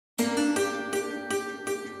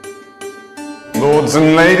Lords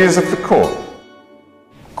and ladies of the court,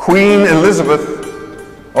 Queen Elizabeth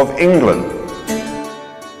of England.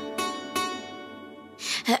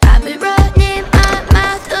 I've been running my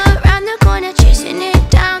mouth around the corner, chasing it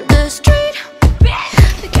down the street.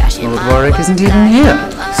 Lord Warwick isn't even here.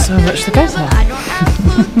 So much the better.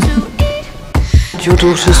 Your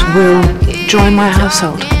daughters will join my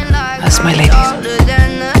household as my ladies.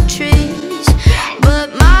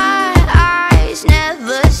 But my eyes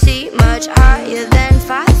never see much higher than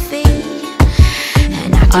 5 feet.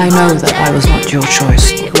 I know that I was not your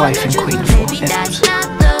choice, wife and queen for Edward.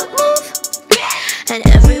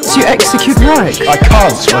 So you execute Warwick? I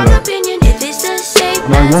can't, Swallow.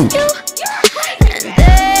 And I won't.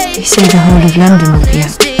 They say the whole of London will be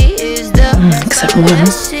out. Except one.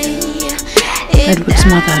 Edward's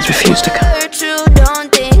mother has refused to come.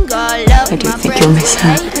 I do think you'll miss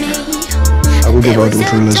her. I will give our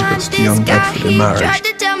daughter Elizabeth to young Bedford in marriage.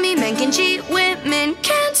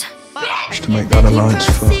 Just to make that alliance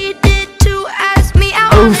firm.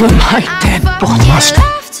 Over my dead body. You must.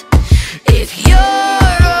 If you're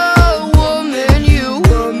a woman, you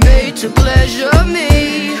were made to pleasure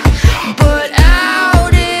me. But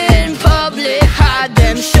out in public, hide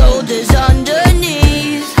them shoulders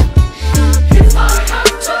underneath. If I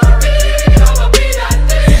have to be, I'ma be like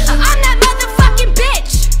this. I'm that motherfucking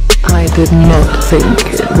bitch. I did not think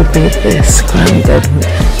it would be this grand, Edward.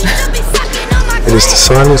 It is to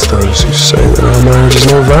silence those who say that our marriage is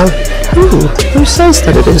not valid. Who says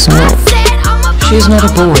that it is not? She is not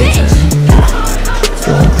a boy,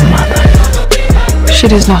 or mother. She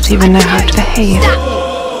does not even know how to behave.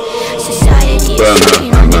 Burn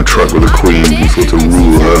her. I have no truck with a queen who thought to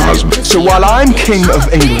rule her husband. So while I'm king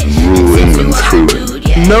of England, Rule England through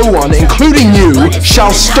him. no one, including you,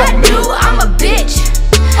 shall stop me. I'm a bitch.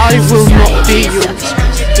 I will not be yours.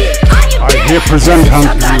 I here present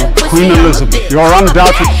unto you Queen Elizabeth, your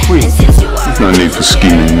undoubted queen. There's no need for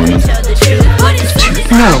scheming women.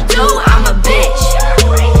 No. I'm a bitch.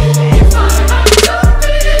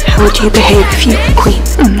 How would you behave if you were queen?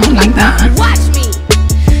 Not like that. Watch me.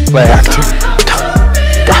 Play acting.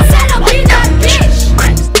 I'll be that bitch.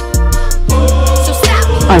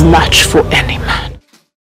 I'm match for any man.